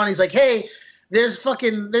was going on. He's like, hey, there's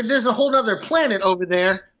a whole other planet over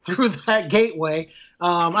there through that gateway.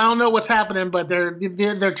 I don't know what's happening, but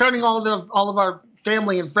they're turning all of our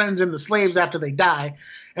family and friends into slaves after they die.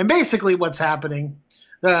 And basically what's happening,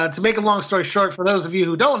 to make a long story short, for those of you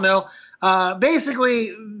who don't know,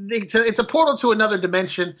 basically it's a portal to another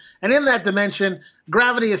dimension. And in that dimension,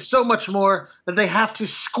 gravity is so much more that they have to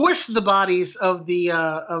squish the bodies of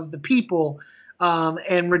the people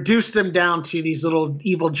and reduce them down to these little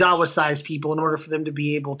evil Jawa-sized people in order for them to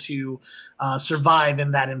be able to survive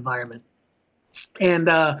in that environment. And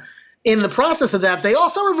in the process of that, they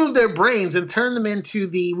also remove their brains and turn them into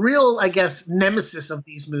the real, I guess, nemesis of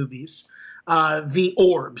these movies, the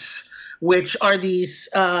orbs, which are these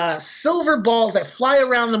silver balls that fly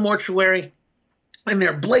around the mortuary, and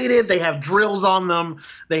they're bladed. They have drills on them.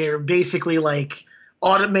 They are basically like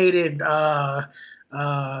automated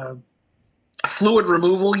fluid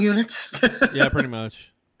removal units. Yeah, pretty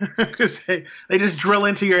much. Because they just drill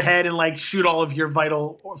into your head and like shoot all of your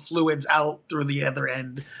vital fluids out through the other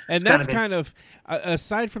end. And that's kind of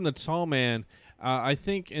aside from the tall man, I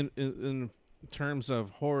think in terms of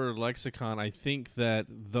horror lexicon, I think that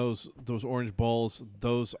those orange balls,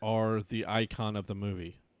 those are the icon of the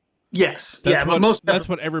movie. Yes, that's but that's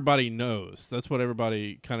what everybody knows. That's what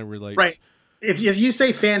everybody kind of relates. Right. If you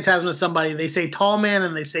say Phantasm to somebody, they say tall man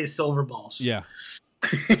and they say silver balls. Yeah.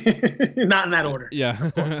 Not in that order. Yeah.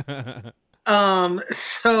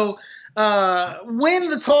 So when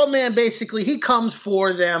the tall man basically he comes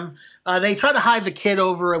for them, they try to hide the kid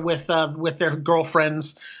over with their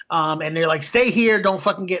girlfriends, and they're like, "Stay here, don't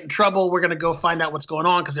fucking get in trouble. We're gonna go find out what's going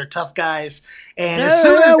on because they're tough guys." And as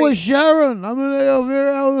soon as with Sharon, I'm gonna go figure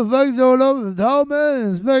out what the fuck's going on with the tall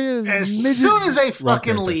man. as soon as they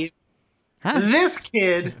fucking leave, this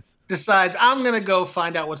kid decides, I'm going to go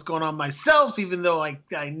find out what's going on myself, even though I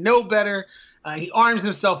know better. He arms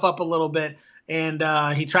himself up a little bit, and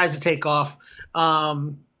he tries to take off.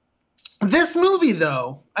 This movie,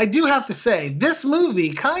 though, I do have to say, this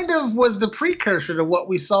movie kind of was the precursor to what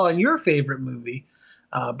we saw in your favorite movie,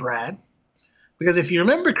 Brad. Because if you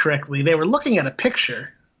remember correctly, they were looking at a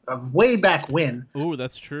picture of way back when. Ooh,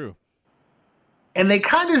 that's true. And they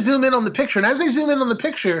kind of zoom in on the picture. And as they zoom in on the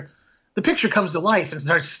picture comes to life and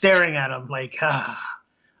starts staring at him like,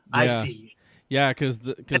 I see you. Yeah, because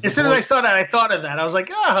as soon as I saw that, I thought of that. I was like,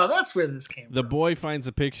 oh, that's where this came from. The boy finds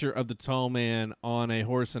a picture of the tall man on a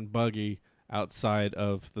horse and buggy outside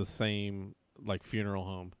of the same like funeral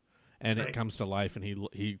home, and it comes to life, and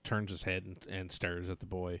he turns his head and stares at the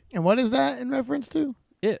boy. And what is that in reference to?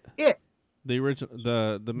 It. The original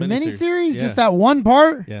the miniseries, yeah. Just that one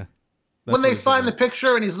part. Yeah. When they find the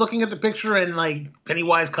picture and he's looking at the picture and like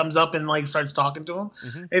Pennywise comes up and like starts talking to him,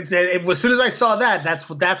 as soon as I saw that, that's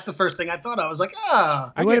the first thing I thought. I was like,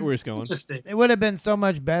 I get where it's going. Interesting. It would have been so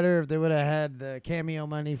much better if they would have had the cameo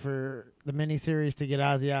money for the miniseries to get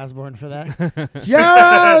Ozzy Osbourne for that.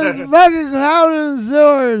 Sharon, fucking cloud and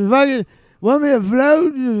sword, fucking want me to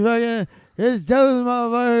float? Fucking just tell those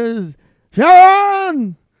motherfuckers,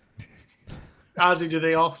 Sharon. Ozzy, do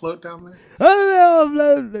they all float down there? Oh, they all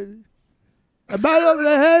float. About over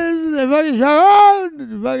the heads, the fucking Sharon,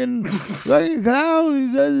 the fucking clown,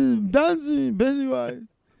 he says, dancing, Pennywise.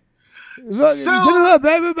 So,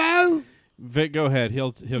 baby bow. Vic, go ahead.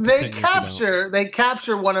 He'll they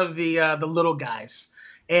capture one of the little guys,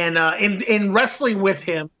 and in wrestling with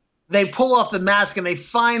him, they pull off the mask and they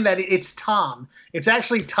find that it's Tom. It's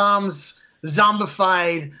actually Tom's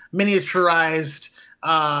zombified, miniaturized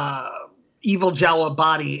evil Jawa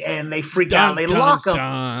body, and they freak out. They lock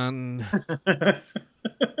him.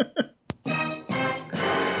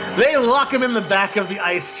 They lock him in the back of the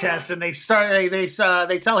ice chest, and they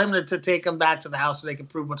tell him to take him back to the house so they can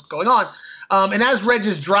prove what's going on. And as Reg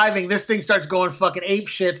is driving, this thing starts going fucking ape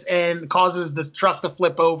shits and causes the truck to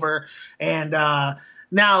flip over. And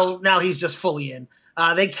now he's just fully in.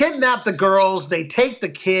 They kidnap the girls. They take the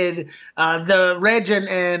kid. The Reg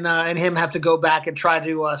and him have to go back and try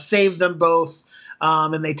to save them both.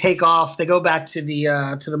 And they take off. They go back to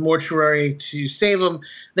the mortuary to save them.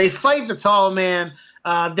 They fight the tall man.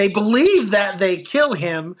 They believe that they kill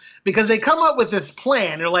him because they come up with this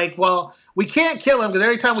plan. They're like, well, we can't kill him because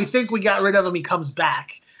every time we think we got rid of him, he comes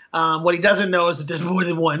back. What he doesn't know is that there's more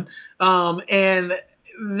than one. And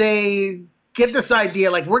they get this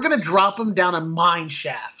idea, like, we're going to drop him down a mine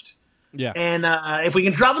shaft. Yeah. And if we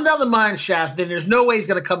can drop him down the mine shaft, then there's no way he's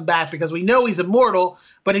going to come back because we know he's immortal,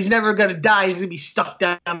 but he's never going to die. He's going to be stuck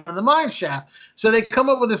down in the mine shaft. So they come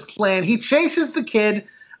up with this plan. He chases the kid.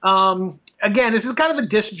 Again, this is kind of a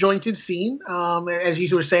disjointed scene, as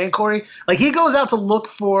you were saying, Corey. Like, he goes out to look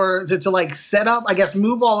to like set up, I guess,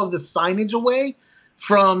 move all of the signage away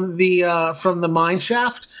from the mine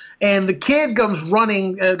shaft. And the kid goes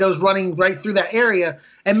running right through that area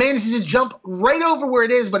and manages to jump right over where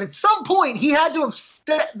it is. But at some point, he had to have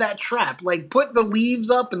set that trap, like put the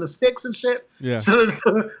leaves up and the sticks and shit. Yeah. So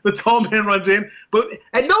the tall man runs in. But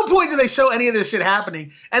at no point do they show any of this shit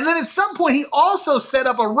happening. And then at some point, he also set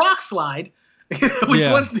up a rock slide, which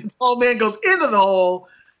once the tall man goes into the hole,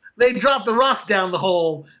 they drop the rocks down the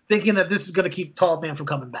hole, thinking that this is going to keep tall man from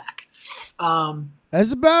coming back.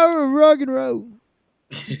 That's the power of rock and roll.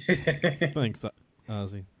 Thanks,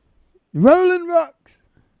 Ozzy. Rolling rocks.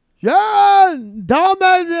 Sharon! Tall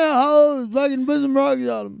man's in a hole. Fucking put some rocks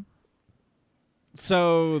on him.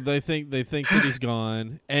 So they think that he's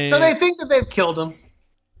gone, and So they think that they've killed him.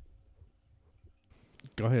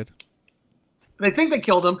 Go ahead. They think they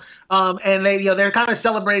killed him, and they're kind of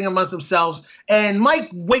celebrating amongst themselves. And Mike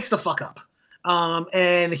wakes the fuck up,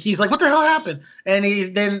 and he's like, "What the hell happened?"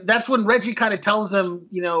 And then that's when Reggie kind of tells them,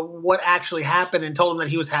 what actually happened, and told him that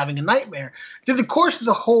he was having a nightmare. Through the course of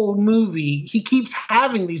the whole movie, he keeps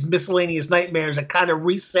having these miscellaneous nightmares that kind of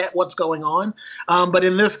reset what's going on. But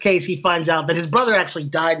in this case, he finds out that his brother actually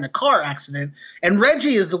died in a car accident, and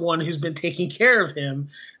Reggie is the one who's been taking care of him.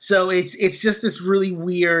 So it's just this really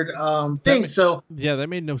weird thing. That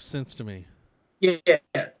made no sense to me. Yeah.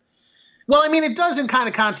 Well, I mean, it does in kind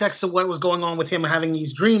of context of what was going on with him having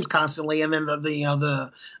these dreams constantly, and then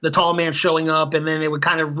the tall man showing up, and then it would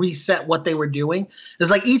kind of reset what they were doing. It's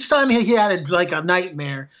like each time he had a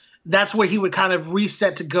nightmare, that's where he would kind of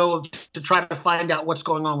reset to go to try to find out what's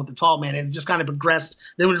going on with the tall man, and it just kind of progressed.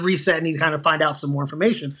 Then would reset, and he'd kind of find out some more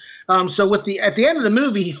information. So at the end of the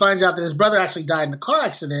movie, he finds out that his brother actually died in a car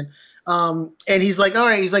accident. And he's like, all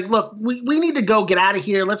right, he's like, look, we need to go get out of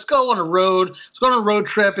here. Let's go on a road. Let's go on a road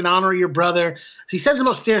trip in honor of your brother. He sends him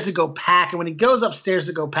upstairs to go pack. And when he goes upstairs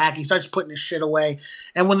to go pack, he starts putting his shit away.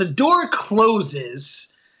 And when the door closes,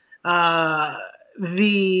 you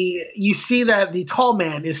see that the tall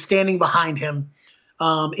man is standing behind him,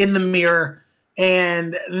 in the mirror.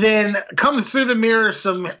 And then comes through the mirror,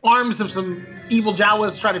 some arms of some evil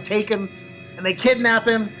Jawas try to take him, and they kidnap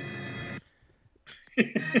him.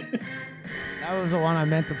 That was the one I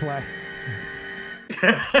meant to play.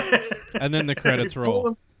 And then the credits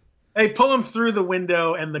roll. They pull him through the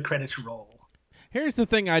window, and the credits roll. Here's the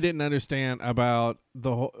thing I didn't understand about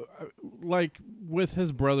the whole, like with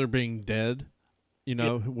his brother being dead,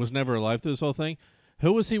 was never alive through this whole thing.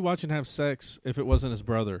 Who was he watching have sex if it wasn't his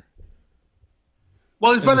brother?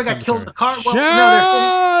 Well, his brother got killed in the car. Well,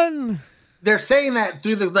 no, they're saying that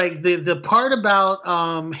through the part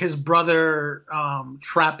about his brother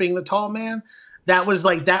trapping the tall man, that was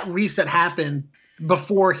like that reset happened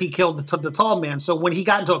before he killed the tall man. So when he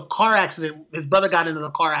got into a car accident, his brother got into the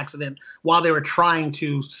car accident while they were trying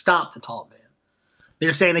to stop the tall man.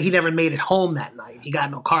 They're saying that he never made it home that night. He got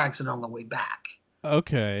in a car accident on the way back.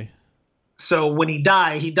 Okay. So when he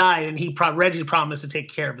died, and Reggie promised to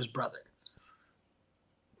take care of his brother.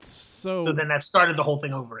 So then that started the whole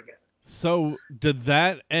thing over again. So did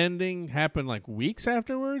that ending happen like weeks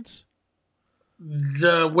afterwards?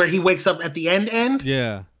 Where he wakes up at the end?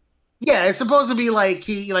 Yeah. Yeah, it's supposed to be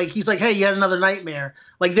he's like, hey, you had another nightmare.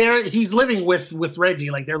 Like he's living with Reggie,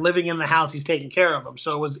 like they're living in the house, he's taking care of him.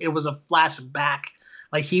 So it was a flashback.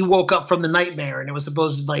 Like he woke up from the nightmare, and it was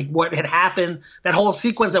supposed to what had happened. That whole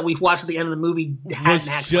sequence that we've watched at the end of the movie was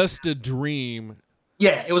just a dream.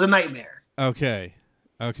 Yeah, it was a nightmare. Okay,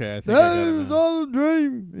 I think that was all a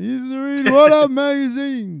dream. He's reading What Up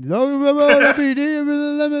magazine. Talking about LPD with the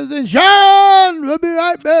limousine. Sean, we'll be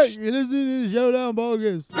right back. You're listening to the Showdown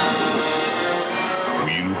Podcast.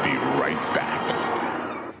 We'll be right back.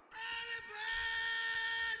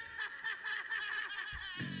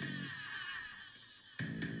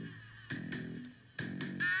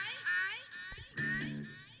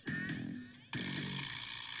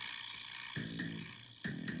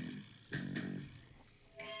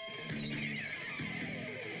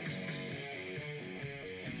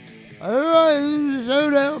 Alright, this is the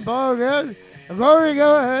Showdown Podcast. Before we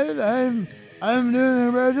go ahead, I'm doing the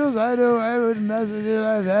commercials. I know I wouldn't mess with you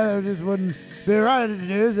like that. I just wouldn't be right to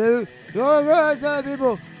do so. Go ahead and tell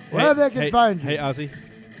people where they can find you. Hey, Ozzy.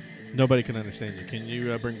 Nobody can understand you. Can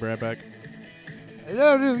you bring Brad back?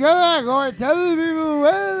 No, just go back or tell the people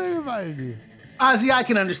where they can find you. Ozzy, I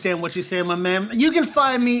can understand what you're saying, my man. You can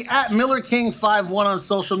find me at MillerKing51 on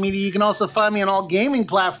social media. You can also find me on all gaming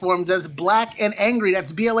platforms as Black and Angry.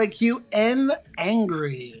 That's BLAQN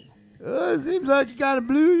Angry. It seems like you kind of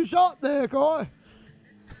blew your shot there, Coy.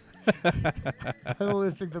 I'm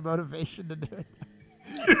listening to motivation to do it.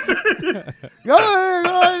 Go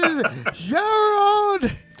ahead,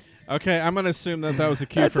 Sharon! Okay, I'm going to assume that was a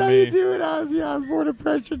cue That's for how me. you do it, Ozzy Osbourne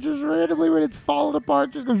impression, just randomly when it's falling apart,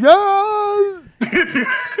 just go, Sharon!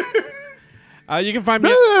 You can find me.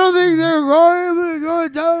 I don't think they're going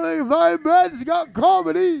to tell me to find Brad Scott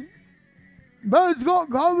Comedy.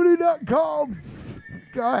 BradScottComedy.com.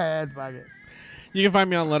 Go ahead, fuck it. You can find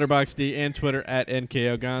me on Letterboxd and Twitter at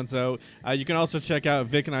NKOGonzo. You can also check out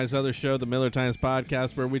Vic and I's other show, the Miller Times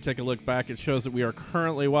Podcast, where we take a look back at shows that we are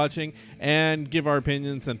currently watching and give our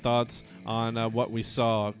opinions and thoughts on what we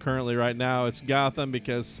saw. Currently, right now, it's Gotham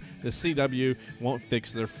because the CW won't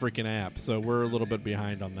fix their freaking app, so we're a little bit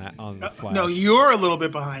behind on that, on the Flash. No, you're a little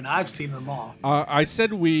bit behind. I've seen them all. I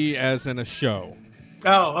said we as in a show.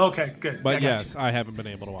 Oh, okay, good. But I got yes, I haven't been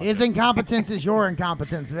able to watch His it. incompetence is your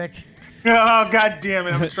incompetence, Vic. you. Oh, god damn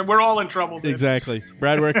it! We're all in trouble. Dude. Exactly.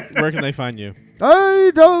 Brad, where can they find you?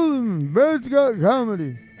 I told him, Brad's got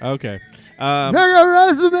comedy. Okay. Check out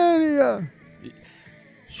WrestleMania.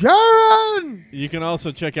 Sharon! You can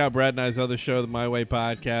also check out Brad and I's other show, the My Way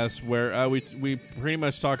Podcast, where we pretty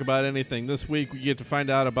much talk about anything. This week, we get to find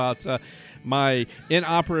out about my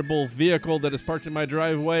inoperable vehicle that is parked in my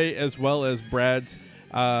driveway, as well as Brad's,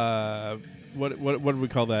 what do we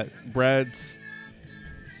call that? Brad's...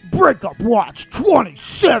 Breakup Watch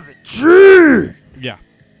 2017! Yeah.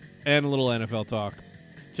 And a little NFL talk.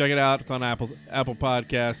 Check it out. It's on Apple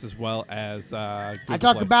Podcasts, as well as Google I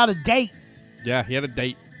talked Play. about a date. Yeah, he had a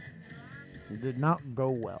date. It did not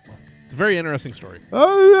go well. It's a very interesting story.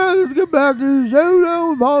 Oh, yeah, let's get back to the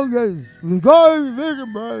Showdown Podcast. With Corey, Vic,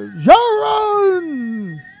 and Brad.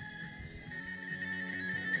 Sharon!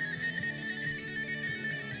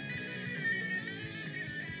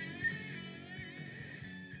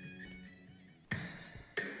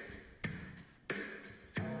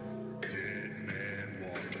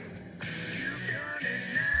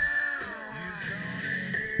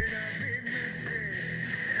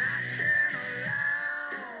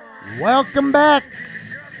 Welcome back.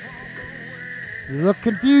 You look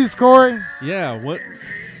confused, Corey. Yeah, what?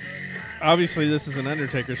 Obviously, this is an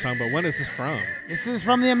Undertaker song, but when is this from? This is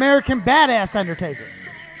from the American Badass Undertaker.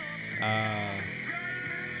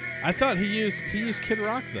 I thought he used Kid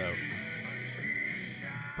Rock though.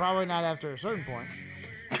 Probably not after a certain point.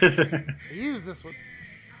 He used this one.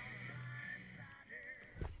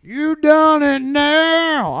 You done it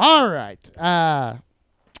now. All right.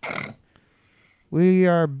 We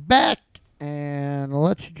are back, and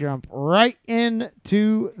let's jump right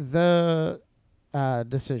into the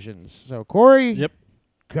decisions. So, Corey, Yep.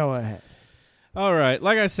 go ahead. All right.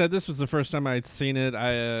 Like I said, this was the first time I'd seen it.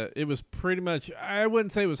 It was pretty much, I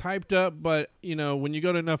wouldn't say it was hyped up, but, you know, when you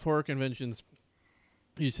go to enough horror conventions,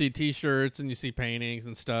 you see T-shirts and you see paintings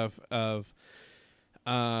and stuff of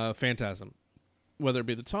Phantasm, whether it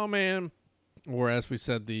be the tall man or, as we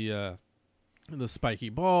said, the spiky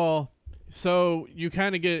ball. So you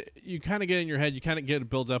kind of get in your head, you kind of get it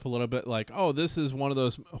built up a little bit like, oh, this is one of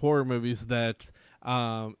those horror movies that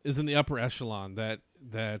is in the upper echelon that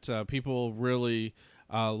people really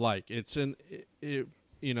like. It's in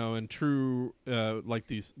true like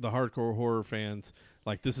the hardcore horror fans,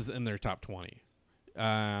 like this is in their top 20,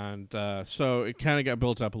 and so it kind of got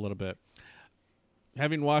built up a little bit.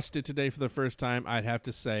 Having watched it today for the first time, I'd have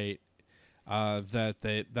to say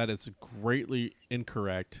that it's greatly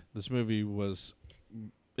incorrect. This movie was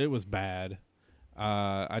bad.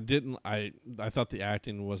 I thought the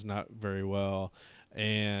acting was not very well,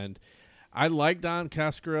 and I like Don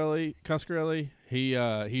Coscarelli.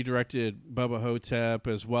 He directed Bubba Hotep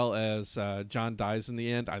as well as John Dies in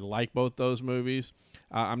the End. I like both those movies.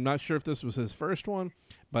 I'm not sure if this was his first one,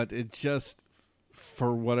 but it just,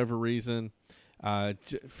 for whatever reason,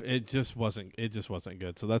 it just wasn't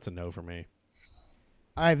good. So that's a no for me.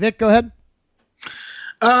 All right, Vic, go ahead.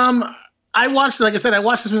 I watched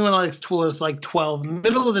this movie when I was like 12,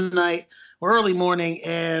 middle of the night or early morning,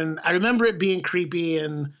 and I remember it being creepy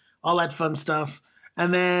and all that fun stuff.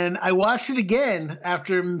 And then I watched it again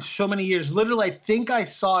after so many years. Literally, I think I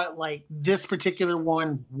saw it like this particular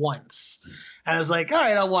one once. And I was like, all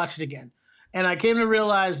right, I'll watch it again. And I came to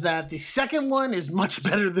realize that the second one is much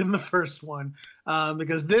better than the first one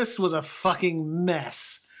because this was a fucking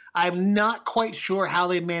mess. I'm not quite sure how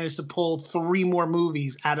they managed to pull 3 more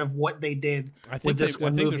movies out of what they did with this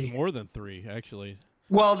one movie. I think there's more than 3, actually.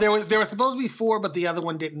 Well, there was supposed to be 4, but the other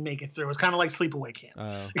one didn't make it through. It was kind of like Sleepaway Camp.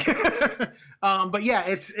 But yeah,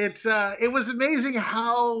 it was amazing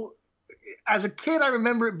how, as a kid, I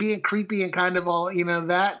remember it being creepy and kind of all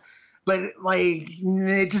that, but like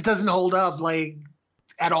it just doesn't hold up like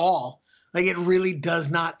at all. Like it really does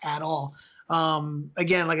not at all.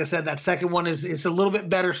 Again, like I said, that second one it's a little bit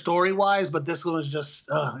better story wise, but this one was just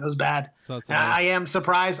it was bad. So I am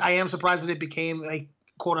surprised. That it became a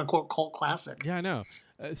quote unquote cult classic. Yeah, I know.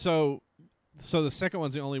 So the second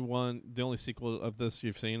one's the only sequel of this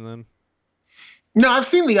you've seen then? No, I've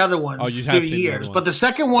seen the other ones through the years, but the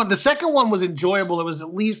second one was enjoyable. It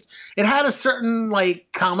was it had a certain like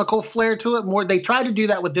comical flair to it. More, they tried to do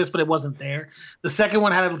that with this, but it wasn't there. The second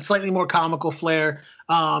one had a slightly more comical flair.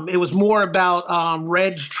 It was more about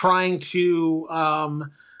Reg trying to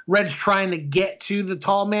get to the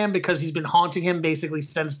tall man because he's been haunting him basically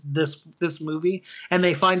since this movie, and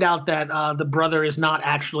they find out that the brother is not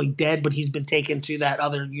actually dead, but he's been taken to that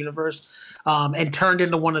other universe and turned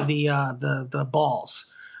into one of the balls.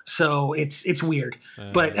 So it's weird.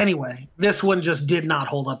 But anyway, this one just did not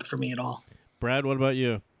hold up for me at all. Brad, what about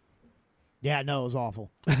you? Yeah, no, it was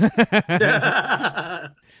awful.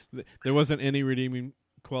 There wasn't any redeeming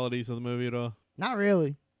qualities of the movie at all? Not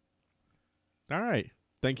really. All right.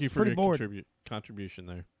 Thank you for your contribution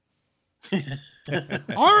there.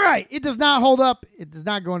 All right. It does not hold up. It does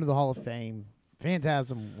not go into the Hall of Fame.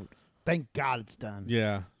 Phantasm, thank God it's done.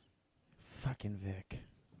 Yeah. Fucking Vic.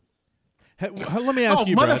 Hey, let me ask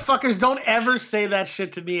you, Brad. Motherfuckers, don't ever say that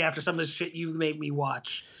shit to me after some of the shit you've made me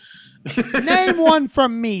watch. Name one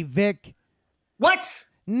from me, Vic. What?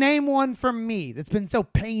 Name one from me that's been so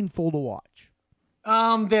painful to watch.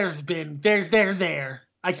 There's been there.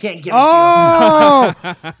 I can't give it to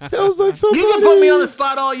you. Sounds like somebody. You can put me on the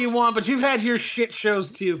spot all you want, but you've had your shit shows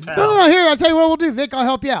too, pal. No. Here, I'll tell you what we'll do, Vic. I'll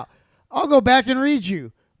help you out. I'll go back and read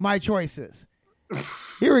you my choices.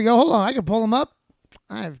 Here we go. Hold on. I can pull them up.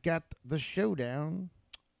 I've got the showdown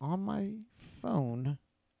on my phone.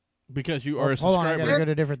 Because you are a hold subscriber. On, I gotta go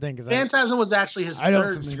to a different thing. Phantasm was actually his I don't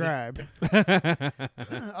third subscribe.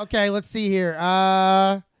 Okay, let's see here.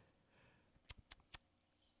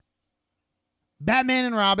 Batman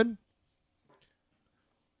and Robin.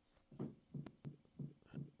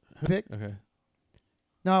 Pick. Okay.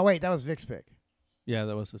 No, wait, that was Vic's pick. Yeah,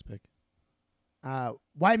 that was his pick.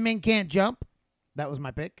 White Men Can't Jump. That was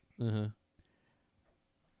my pick. Uh-huh.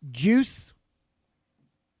 Juice.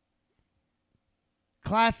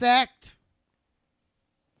 Class Act.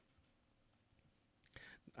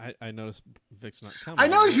 I noticed Vic's not coming. I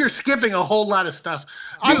noticed you're skipping a whole lot of stuff.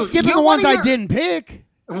 Dude, I'm skipping the ones I didn't pick.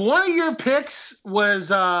 One of your picks was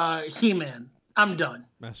He-Man. I'm done.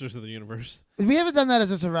 Masters of the Universe. We haven't done that as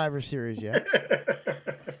a Survivor Series yet.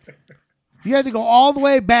 You had to go all the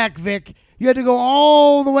way back, Vic. You had to go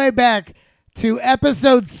all the way back to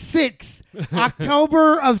episode 6,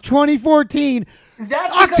 October of 2014.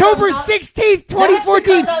 October 16th,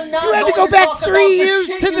 2014. You had to go back 3 years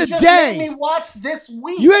to the day. Made me watch this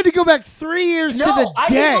week. You had to go back 3 years to the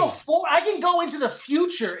day. I can go into the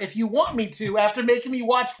future if you want me to after making me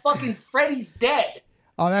watch fucking Freddy's Dead.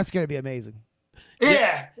 Oh, that's going to be amazing.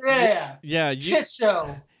 Yeah. Shit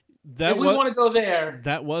show. If we want to go there.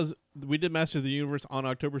 We did Master of the Universe on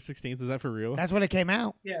October 16th. Is that for real? That's when it came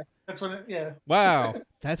out. Yeah, that's when it, yeah. Wow.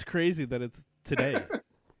 That's crazy that it's today.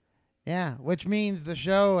 Yeah, which means the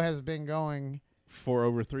show has been going for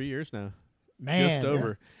over 3 years now. Man, just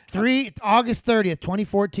over. August 30th,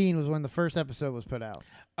 2014 was when the first episode was put out.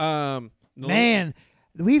 Man,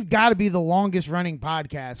 we've got to be the longest running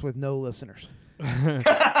podcast with no listeners.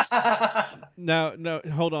 No,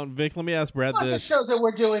 hold on, Vic. Let me ask Brad Well, it this. just shows that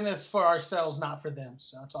we're doing this for ourselves, not for them.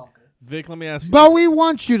 So it's all good. Vic, let me ask you. But we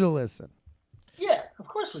want you to listen. Yeah, of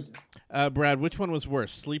course we do. Brad, which one was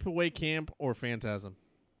worse, Sleepaway Camp or Phantasm?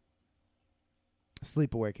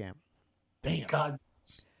 Sleepaway Camp. Damn. God.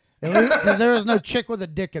 Because there was no chick with a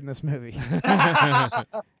dick in this movie.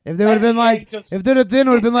 If they would have been like, if then it would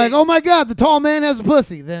have been like, oh my God, the tall man has a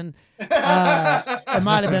pussy, then it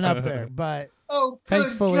might have been up there. But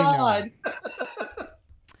thankfully, God.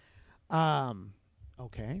 no.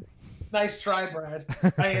 Okay. Nice try, Brad.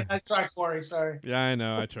 I tried, Corey. Sorry. Yeah, I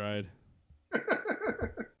know. I tried.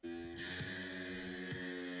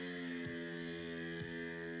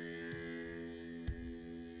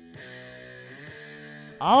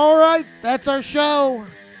 All right, that's our show.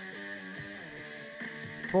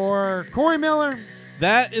 For Corey Miller.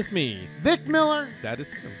 That is me. Vic Miller. That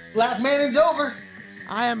is him. Black Man in Dover.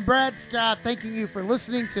 I am Brad Scott, thanking you for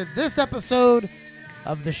listening to this episode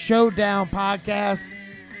of the Showdown Podcast.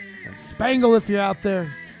 And Spangle, if you're out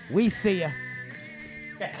there, we see ya.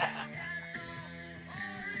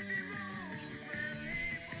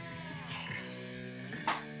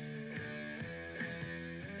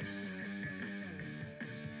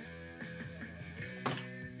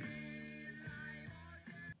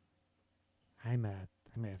 I'm a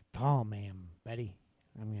tall man, buddy.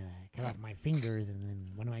 I'm going to cut off my fingers, and then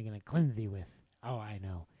what am I going to cleanse you with? Oh, I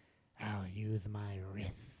know. I'll use my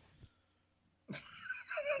wrist.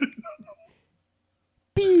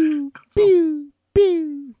 Pew, pew,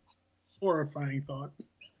 pew. Horrifying thought.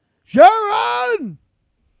 Sharon!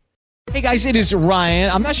 Hey guys, it is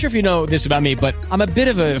Ryan. I'm not sure if you know this about me, but I'm a bit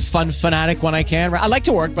of a fun fanatic when I can. I like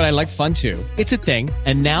to work, but I like fun too. It's a thing.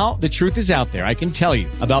 And now the truth is out there. I can tell you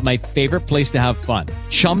about my favorite place to have fun.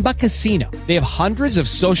 Chumba Casino. They have hundreds of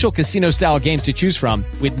social casino style games to choose from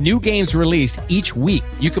with new games released each week.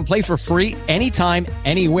 You can play for free anytime,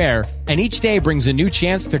 anywhere. And each day brings a new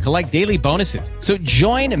chance to collect daily bonuses. So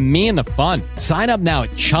join me in the fun. Sign up now at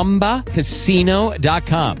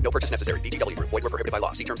ChumbaCasino.com. No purchase necessary. VGW Group. Void where prohibited by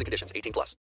law. See terms and conditions. 18+.